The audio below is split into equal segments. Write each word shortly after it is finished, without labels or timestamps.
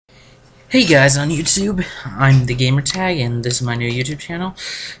Hey guys on YouTube, I'm the Gamertag and this is my new YouTube channel.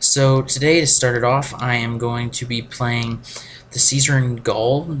 So today, to start it off, I am going to be playing the Caesar and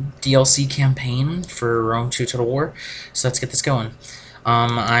Gaul DLC campaign for Rome 2 Total War. So let's get this going.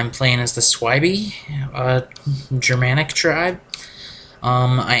 I'm playing as the Suebi, a Germanic tribe.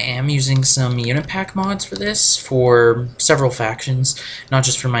 I am using some unit pack mods for this, for several factions, not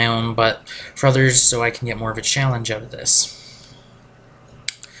just for my own, but for others, so I can get more of a challenge out of this.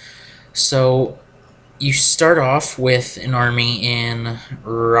 So, you start off with an army in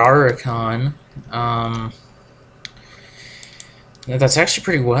Rarikan. That's actually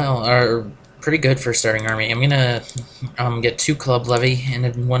pretty good for a starting army. I'm gonna get 2 club levy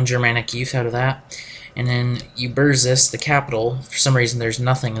and 1 Germanic youth out of that, and then you Burzis, the capital. For some reason, there's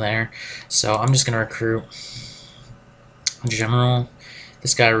nothing there, so I'm just gonna recruit General.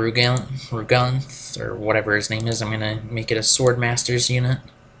 This guy Rugunth, or whatever his name is. I'm gonna make it a Swordmaster's unit.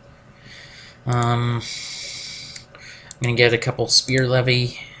 I'm going to get a couple spear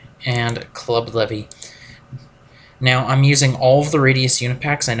levy and a club levy. Now, I'm using all of the radius unit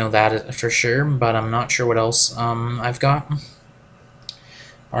packs, I know that for sure, but I'm not sure what else I've got.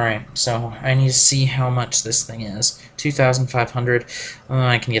 Alright, so I need to see how much this thing is. 2,500.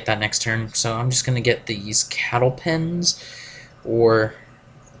 I can get that next turn, so I'm just going to get these cattle pens, or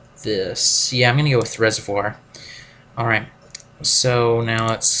this. Yeah, I'm going to go with reservoir. Alright. So now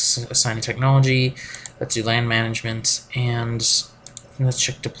let's assign a technology, let's do land management, and let's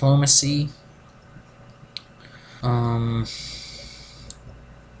check diplomacy.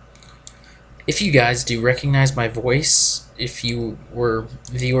 If you guys do recognize my voice, if you were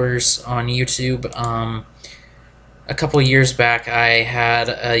viewers on YouTube, a couple years back I had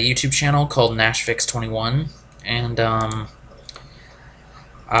a YouTube channel called NashFix21, and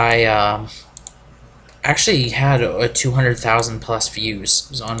I actually had a 200,000 plus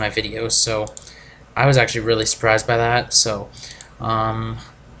views on my videos, so I was actually really surprised by that. So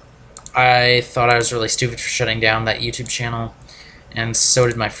I thought I was really stupid for shutting down that YouTube channel, and so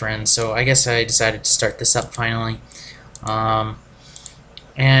did my friends, so I guess I decided to start this up finally.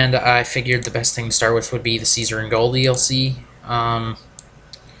 And I figured the best thing to start with would be the Caesar and Gaul DLC.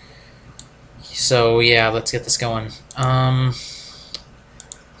 So yeah, let's get this going.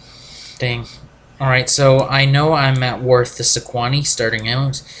 Dang. Alright, so I know I'm at war with the Sequani starting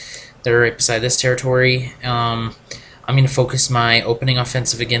out. They're right beside this territory. I'm going to focus my opening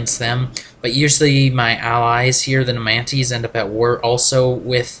offensive against them, but usually my allies here, the Numantes, end up at war also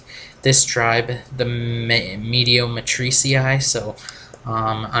with this tribe, the Mediometricii, so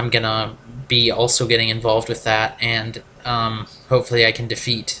I'm going to be also getting involved with that, and hopefully I can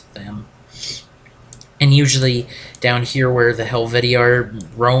defeat them. And usually down here where the Helvetii are,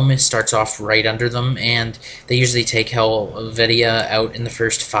 Rome starts off right under them, and they usually take Helvetia out in the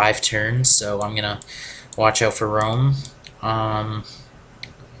first 5 turns, so I'm going to watch out for Rome.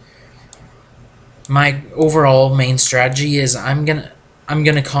 My overall main strategy is I'm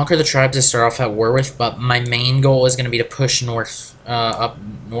gonna conquer the tribes to start off at war with, but my main goal is going to be to push north, up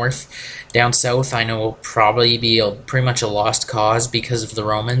north. Down south, I know will probably be pretty much a lost cause because of the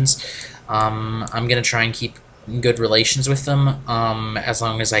Romans. I'm going to try and keep good relations with them as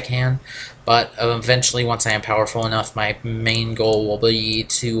long as I can, but eventually, once I am powerful enough, my main goal will be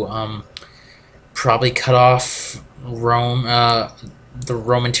to probably cut off Rome, the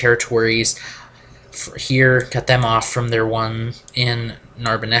Roman territories here, cut them off from their one in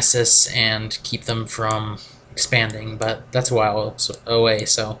Narbonensis, and keep them from expanding, but that's a while away,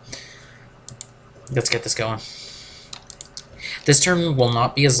 so let's get this going. This turn will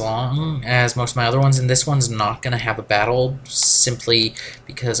not be as long as most of my other ones, and this one's not going to have a battle, simply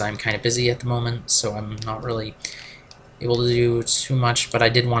because I'm kind of busy at the moment, so I'm not really able to do too much, but I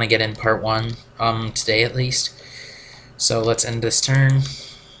did want to get in part 1 today at least. So let's end this turn.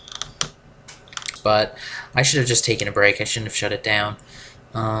 But I should have just taken a break, I shouldn't have shut it down.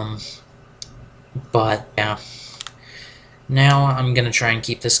 But yeah. Now I'm going to try and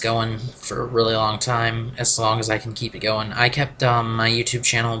keep this going for a really long time, as long as I can keep it going. I kept my YouTube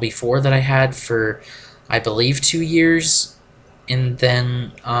channel before that I had for, I believe, 2 years, and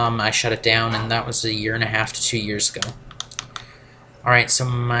then I shut it down, and that was 1.5 to 2 years ago. Alright, so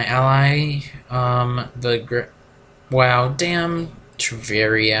my ally, wow, damn,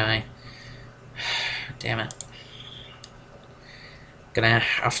 Treverii. Damn it. Gonna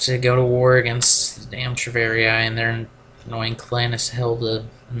have to go to war against the damn Treverii and their annoying clan is hell to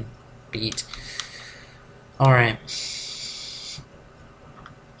beat. Alright.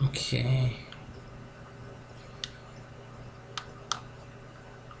 Okay.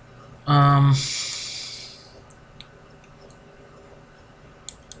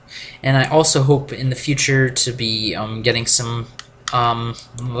 And I also hope in the future to be getting some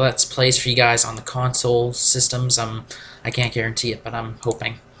Let's Plays for you guys on the console systems. I can't guarantee it, but I'm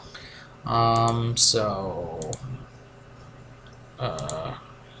hoping.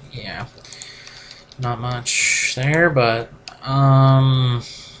 Yeah, not much there, but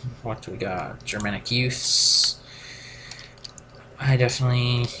what do we got? Germanic youths. I'm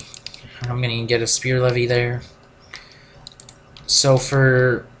gonna get a spear levy there. So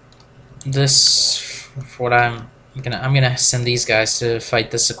for this, for what I'm gonna send these guys to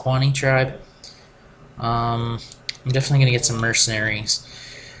fight the Sequani tribe. I'm definitely gonna get some mercenaries.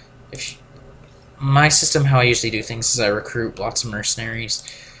 My system, how I usually do things, is I recruit lots of mercenaries,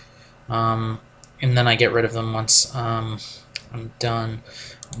 and then I get rid of them once I'm done.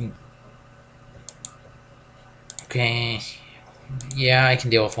 Okay, yeah, I can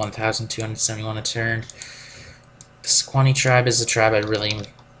deal with 1,271 a turn. The Sequani tribe is a tribe I really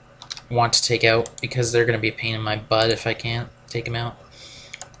want to take out because they're going to be a pain in my butt if I can't take them out.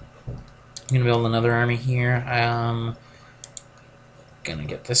 I'm going to build another army here. Gonna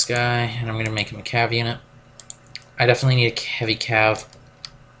get this guy, and I'm gonna make him a cav unit. I definitely need a heavy cav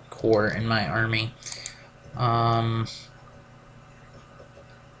corps in my army. Oh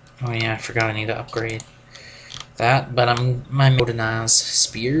yeah, I forgot I need to upgrade that, but my Wodenaz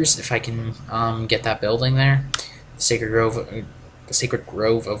spears, if I can get that building there, the Sacred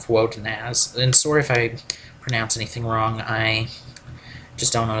Grove of Wodenaz. And sorry if I pronounce anything wrong. I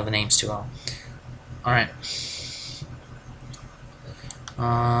just don't know the names too well. All right.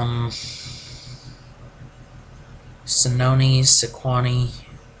 Senoni, Sequani,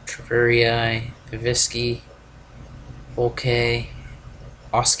 Treverii, Vivisci, Volcae,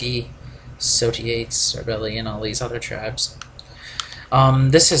 Oski, Sotiates, Arbeli, and all these other tribes.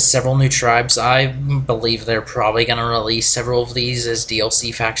 This has several new tribes. I believe they're probably going to release several of these as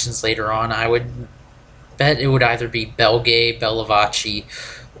DLC factions later on. I would bet it would either be Belgae, Bellovaci,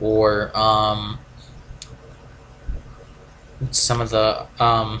 or some of the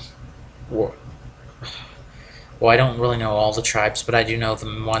well, I don't really know all the tribes, but I do know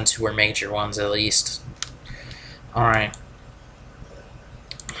the ones who were major ones at least. Alright.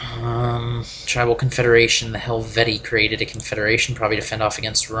 Tribal Confederation. The Helvetii created a confederation, probably to fend off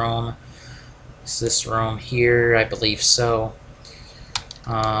against Rome. Is this Rome here? I believe so.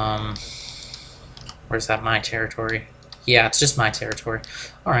 Where's that? My territory? Yeah, it's just my territory.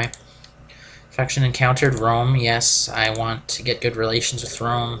 Alright. Faction encountered Rome. Yes, I want to get good relations with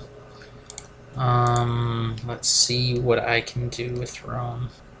Rome. Let's see what I can do with Rome.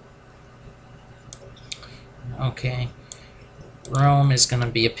 Okay. Rome is going to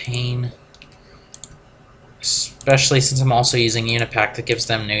be a pain. Especially since I'm also using Unipack that gives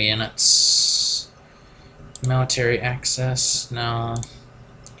them new units. Military access. No.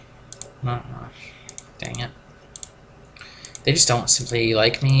 Dang it. They just don't simply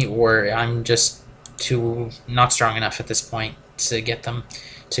like me, or I'm just not strong enough at this point to get them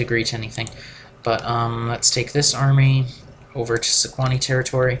to agree to anything. But let's take this army over to Sequani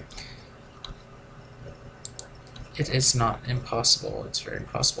territory. It is not impossible. It's very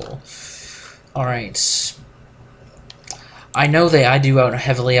possible. Alright. I know I do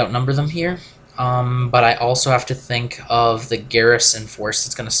heavily outnumber them here, but I also have to think of the garrison force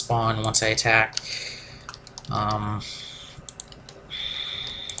that's going to spawn once I attack.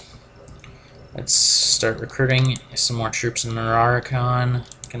 Let's start recruiting some more troops in Nararicon.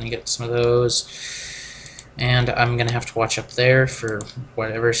 Gonna get some of those. And I'm gonna have to watch up there for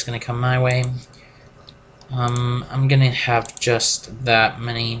whatever's gonna come my way. I'm gonna have just that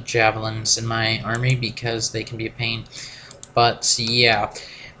many javelins in my army because they can be a pain. But yeah,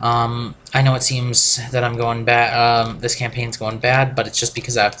 I know it seems that I'm going bad. This campaign's going bad, but it's just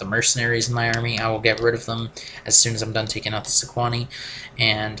because I have the mercenaries in my army. I will get rid of them as soon as I'm done taking out the Sequani,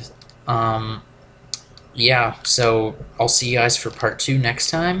 and yeah, so I'll see you guys for part 2 next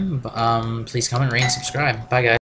time. Please comment, rate, and subscribe. Bye, guys.